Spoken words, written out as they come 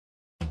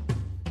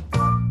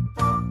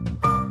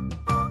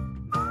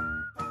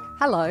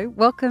Hello,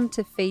 welcome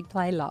to Feed,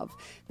 Play, Love,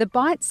 the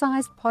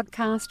bite-sized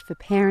podcast for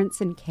parents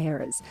and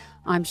carers.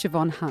 I'm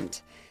Siobhan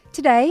Hunt.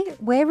 Today,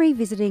 we're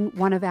revisiting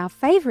one of our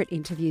favourite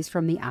interviews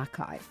from the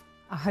archive.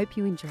 I hope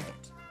you enjoy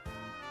it.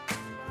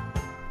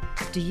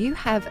 Do you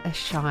have a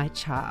shy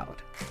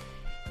child?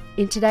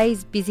 In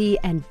today's busy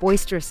and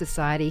boisterous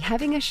society,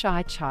 having a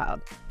shy child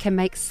can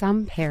make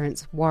some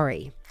parents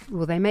worry.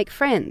 Will they make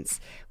friends?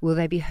 Will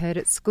they be heard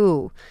at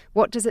school?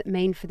 What does it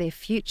mean for their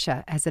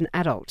future as an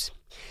adult?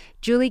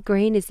 Julie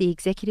Green is the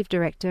Executive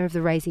Director of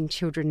the Raising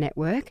Children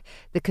Network,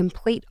 the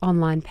complete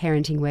online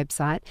parenting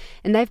website,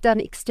 and they've done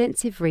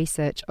extensive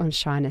research on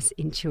shyness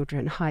in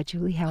children. Hi,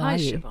 Julie, how are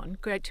you? Hi, Siobhan.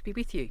 Great to be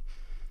with you.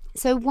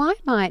 So why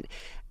might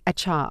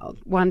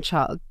one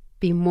child,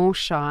 be more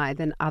shy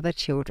than other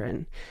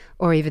children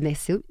or even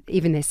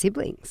their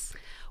siblings?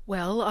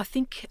 Well, I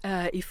think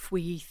if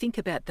we think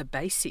about the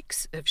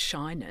basics of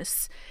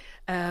shyness,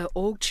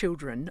 all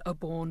children are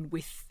born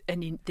with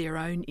their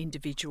own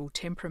individual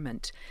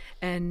temperament,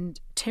 and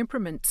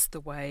temperament's the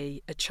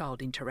way a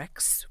child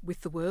interacts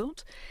with the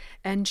world,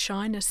 and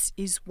shyness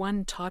is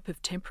one type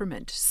of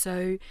temperament.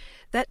 So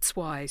that's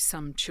why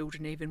some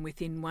children, even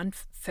within one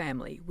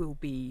family, will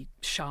be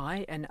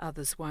shy and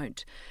others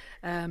won't.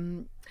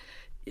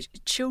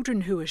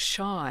 Children who are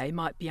shy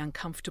might be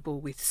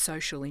uncomfortable with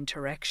social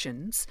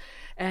interactions,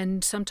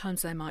 and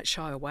sometimes they might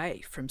shy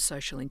away from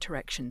social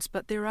interactions.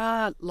 But there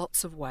are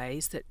lots of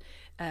ways that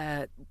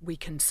we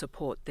can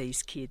support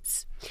these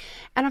kids.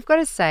 And I've got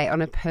to say,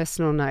 on a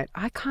personal note,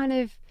 I kind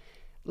of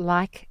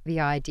like the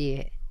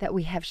idea that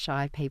we have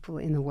shy people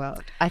in the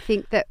world. I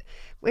think that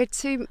we're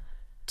too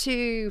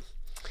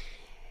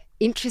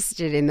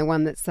interested in the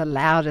one that's the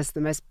loudest,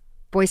 the most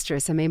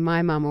boisterous. I mean,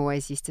 my mum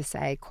always used to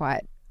say,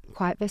 quiet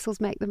vessels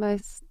make the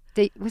most.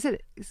 Empty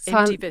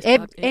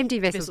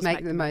vessels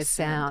make the most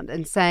sound,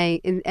 and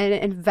saying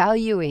and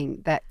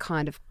valuing that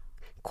kind of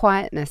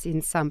quietness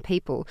in some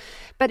people.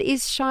 But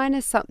is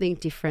shyness something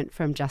different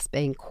from just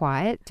being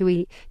quiet? Do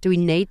we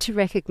need to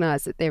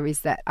recognise that there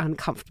is that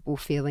uncomfortable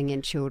feeling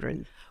in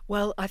children?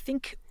 Well, I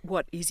think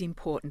what is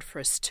important for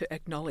us to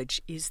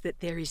acknowledge is that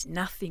there is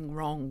nothing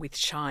wrong with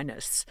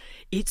shyness.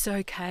 It's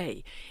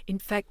okay. In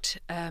fact,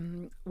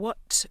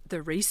 what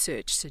the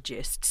research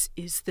suggests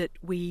is that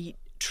we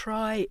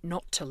try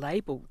not to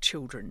label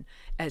children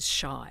as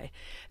shy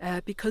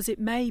because it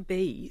may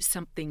be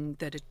something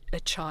that a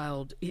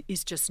child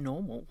is just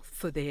normal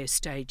for their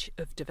stage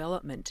of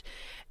development,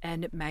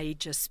 and it may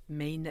just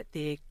mean that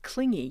they're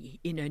clingy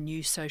in a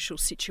new social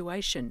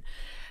situation,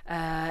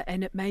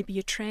 and it may be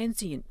a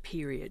transient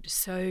period.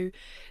 So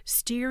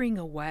steering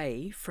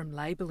away from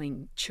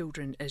labelling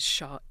children as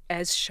shy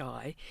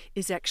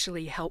is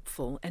actually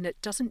helpful, and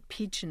it doesn't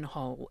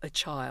pigeonhole a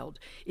child.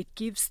 It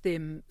gives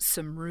them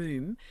some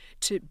room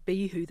to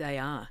be who they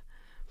are.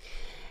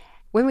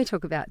 When we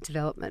talk about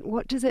development,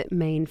 what does it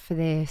mean for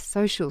their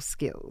social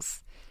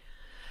skills?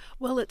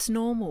 Well, it's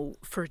normal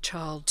for a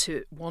child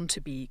to want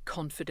to be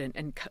confident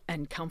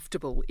and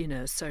comfortable in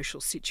a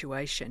social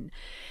situation,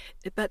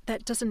 but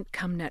that doesn't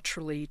come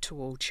naturally to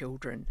all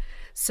children.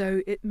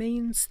 So it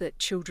means that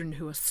children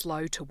who are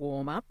slow to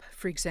warm up,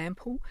 for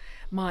example,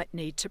 might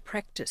need to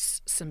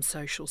practice some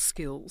social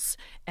skills,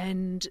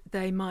 and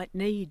they might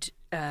need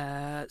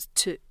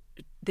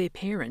their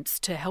parents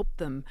to help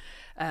them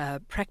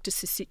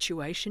practice a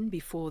situation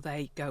before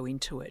they go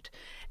into it,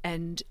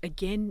 and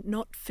again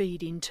not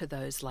feed into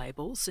those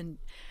labels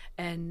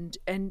and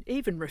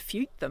even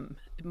refute them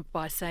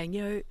by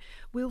saying,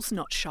 Will's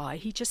not shy,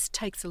 he just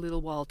takes a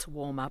little while to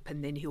warm up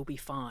and then he'll be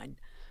fine.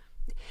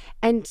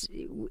 And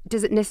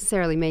does it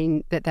necessarily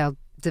mean that they'll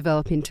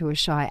develop into a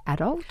shy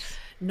adult?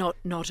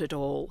 Not at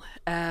all.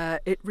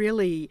 It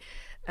really,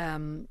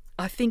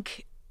 I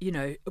think,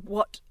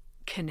 what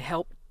can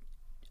help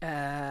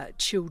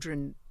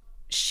children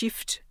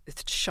shift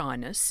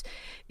shyness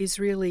is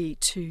really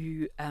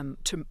to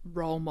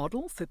role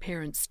model, for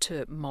parents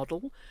to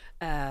model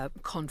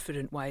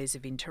confident ways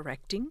of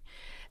interacting,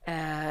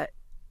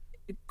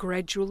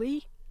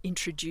 gradually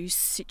introduce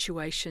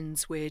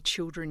situations where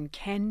children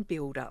can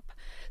build up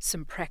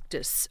some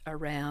practice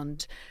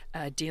around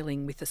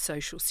dealing with a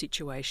social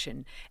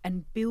situation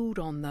and build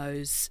on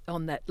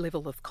that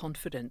level of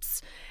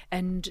confidence,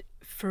 and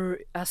for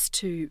us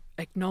to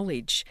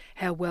acknowledge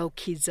how well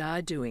kids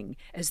are doing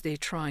as they're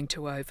trying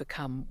to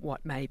overcome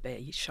what may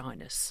be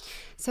shyness.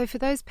 So for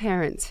those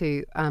parents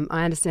who,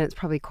 I understand it's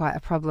probably quite a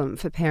problem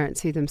for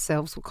parents who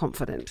themselves were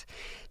confident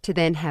to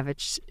then have a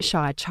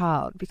shy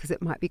child, because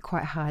it might be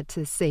quite hard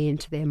to see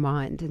into their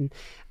mind and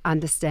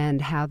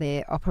understand how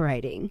they're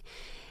operating.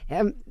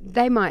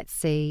 They might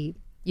see,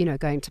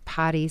 going to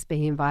parties,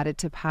 being invited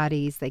to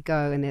parties, they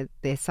go and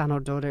their son or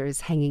daughter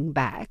is hanging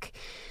back.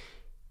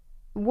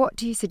 what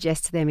do you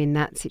suggest to them in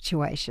that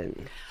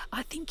situation?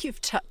 I think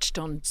you've touched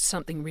on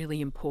something really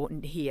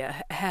important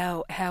here,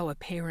 how a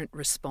parent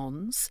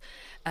responds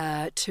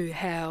to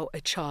how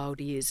a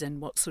child is and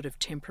what sort of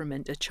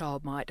temperament a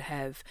child might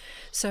have.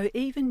 So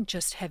even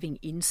just having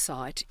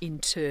insight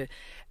into,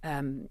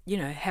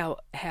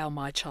 how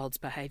my child's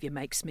behaviour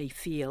makes me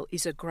feel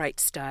is a great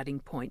starting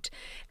point.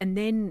 And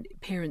then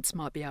parents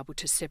might be able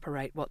to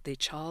separate what their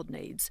child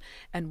needs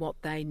and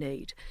what they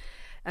need.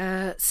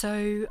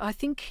 So I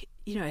think,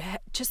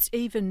 just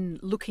even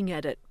looking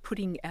at it,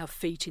 putting our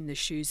feet in the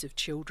shoes of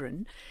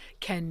children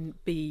can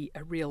be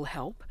a real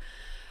help.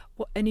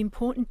 An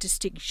important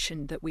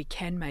distinction that we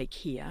can make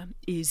here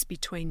is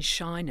between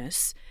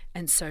shyness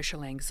and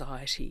social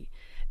anxiety.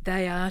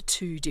 They are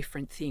two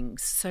different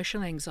things.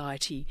 Social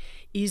anxiety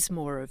is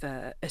more of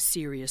a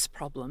serious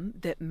problem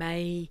that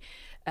may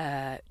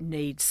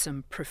need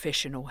some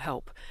professional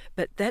help,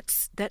 but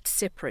that's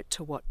separate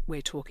to what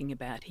we're talking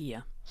about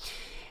here.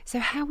 So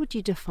how would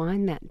you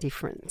define that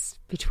difference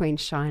between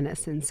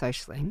shyness and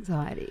social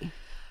anxiety?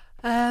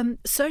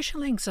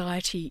 Social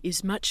anxiety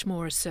is much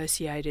more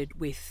associated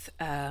with,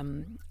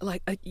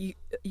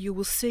 you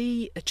will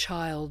see a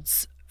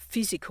child's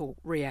physical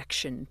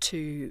reaction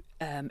to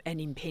an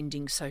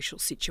impending social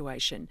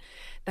situation.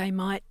 They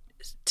might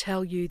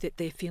tell you that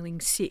they're feeling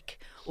sick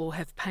or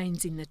have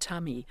pains in the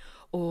tummy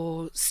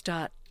or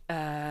start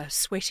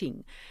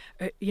sweating,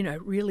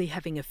 really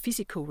having a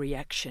physical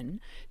reaction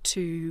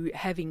to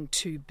having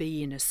to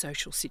be in a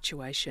social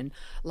situation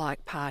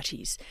like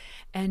parties.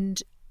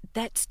 And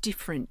that's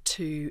different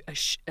to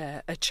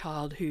a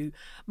child who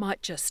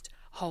might just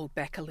hold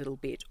back a little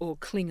bit or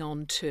cling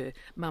on to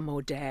mum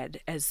or dad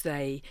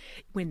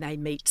when they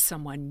meet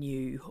someone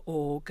new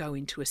or go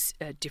into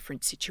a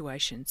different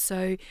situation.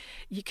 So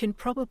you can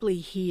probably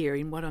hear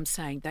in what I'm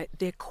saying that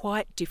they're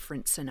quite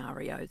different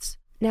scenarios.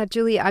 Now,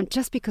 Julie,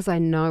 just because I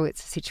know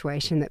it's a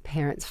situation that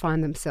parents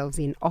find themselves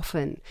in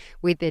often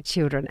with their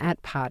children at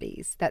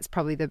parties, that's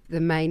probably the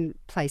main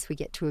place we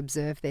get to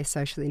observe their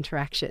social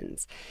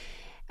interactions.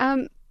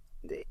 And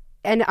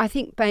I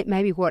think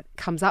maybe what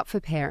comes up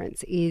for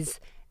parents is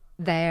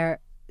they're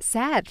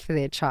sad for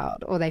their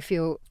child or they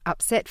feel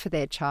upset for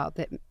their child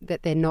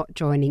that they're not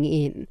joining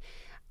in.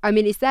 I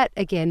mean, is that,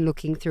 again,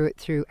 looking through it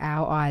through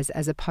our eyes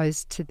as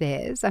opposed to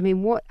theirs? I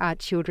mean, what are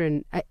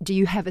children, do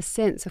you have a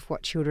sense of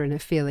what children are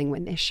feeling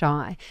when they're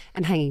shy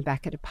and hanging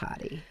back at a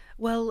party?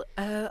 Well,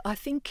 I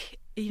think,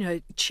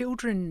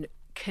 children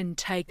can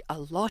take a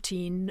lot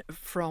in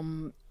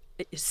from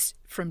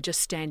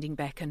just standing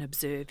back and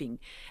observing,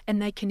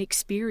 and they can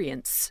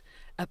experience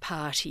a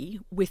party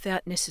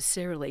without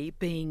necessarily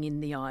being in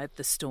the eye of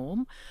the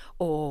storm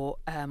or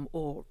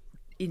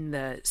in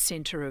the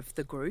centre of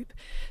the group.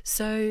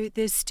 So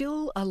there's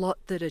still a lot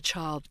that a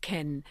child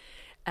can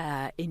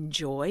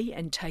enjoy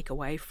and take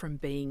away from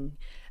being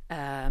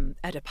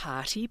at a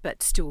party,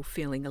 but still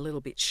feeling a little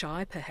bit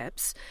shy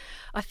perhaps.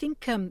 I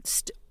think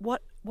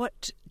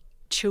what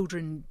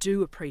children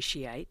do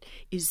appreciate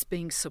is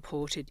being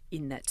supported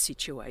in that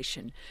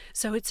situation.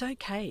 So it's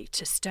okay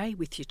to stay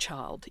with your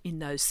child in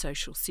those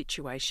social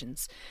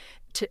situations.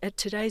 At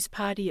today's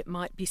party, it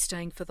might be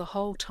staying for the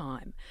whole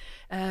time.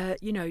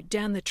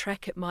 Down the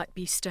track, it might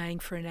be staying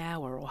for an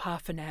hour or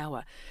half an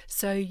hour.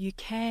 So you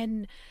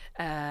can,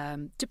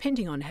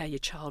 depending on how your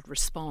child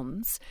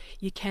responds,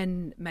 you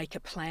can make a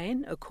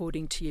plan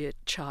according to your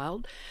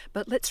child.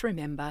 But let's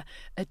remember,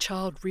 a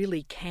child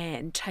really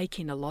can take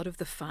in a lot of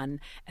the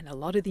fun and a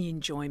lot of the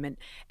enjoyment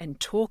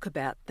and talk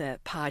about the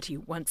party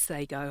once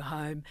they go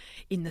home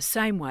in the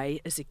same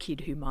way as a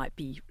kid who might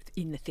be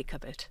in the thick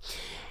of it.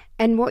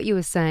 And what you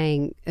were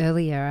saying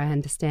earlier, I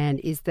understand,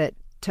 is that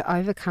to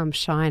overcome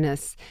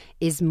shyness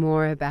is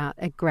more about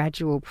a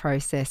gradual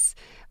process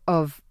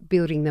of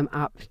building them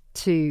up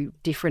to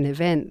different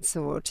events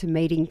or to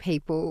meeting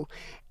people,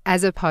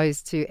 as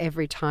opposed to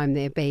every time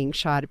they're being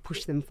shy to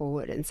push them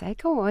forward and say,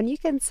 go on, you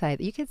can say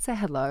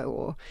hello,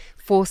 or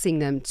forcing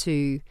them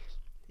to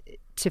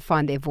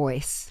find their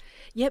voice.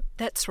 Yep,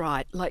 that's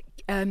right.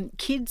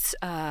 Kids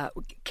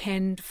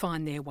can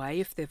find their way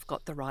if they've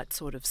got the right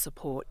sort of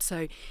support.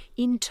 So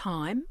in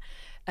time,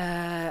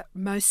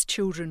 most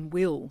children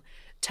will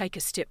take a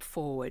step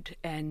forward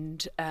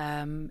and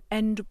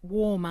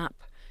warm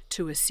up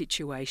to a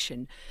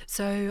situation.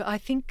 So I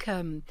think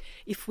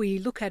if we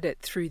look at it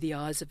through the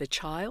eyes of a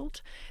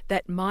child,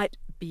 that might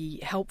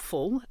be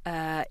helpful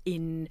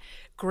in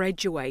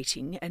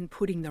graduating and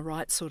putting the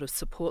right sort of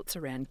supports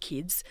around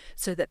kids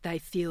so that they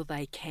feel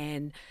they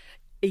can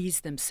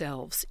ease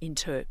themselves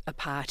into a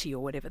party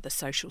or whatever the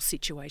social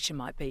situation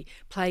might be,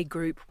 play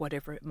group,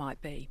 whatever it might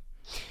be.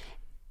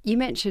 You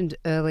mentioned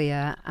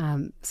earlier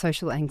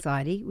social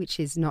anxiety, which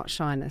is not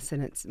shyness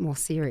and it's more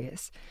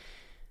serious.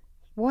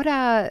 What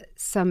are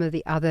some of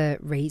the other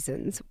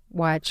reasons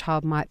why a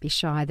child might be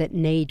shy that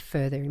need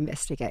further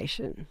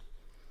investigation?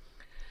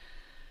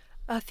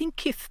 I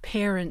think if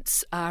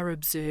parents are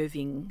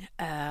observing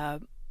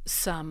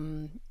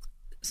some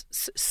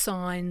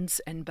signs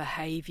and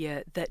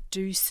behaviour that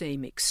do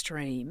seem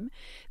extreme,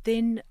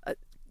 then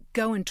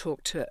go and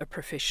talk to a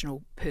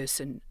professional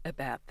person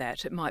about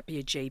that. It might be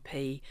a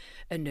GP,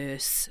 a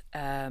nurse,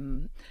 a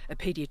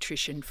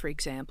paediatrician, for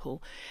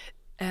example.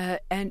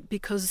 And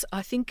because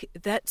I think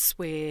that's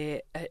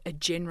where a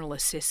general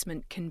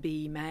assessment can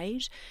be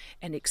made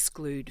and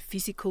exclude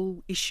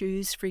physical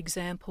issues, for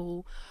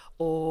example,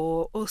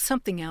 or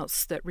something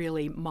else that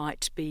really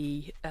might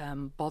be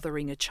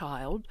bothering a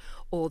child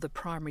or the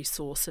primary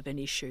source of an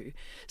issue.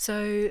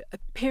 So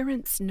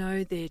parents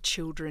know their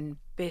children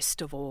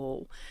best of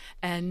all,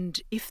 and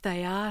if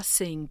they are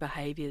seeing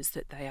behaviours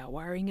that they are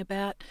worrying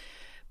about,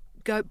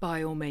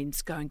 by all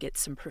means go and get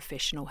some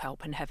professional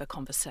help and have a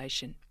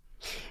conversation.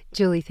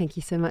 Julie, thank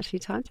you so much for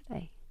your time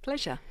today.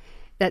 Pleasure.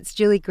 That's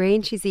Julie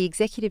Green. She's the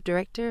Executive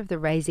Director of the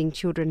Raising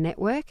Children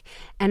Network,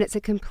 and it's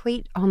a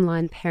complete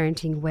online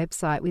parenting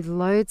website with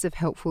loads of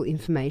helpful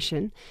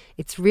information.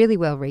 It's really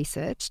well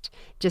researched.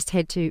 Just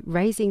head to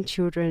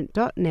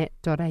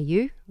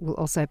raisingchildren.net.au. We'll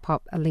also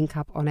pop a link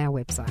up on our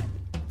website.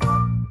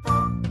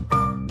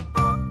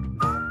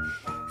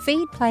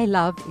 Feed, Play,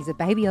 Love is a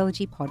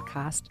babyology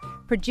podcast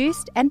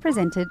produced and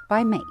presented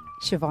by me,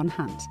 Siobhan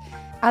Hunt.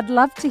 I'd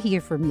love to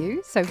hear from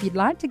you, so if you'd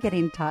like to get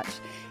in touch,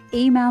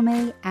 email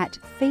me at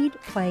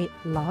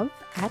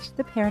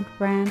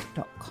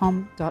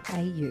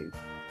feedplaylove@theparentbrand.com.au.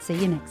 See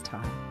you next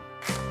time.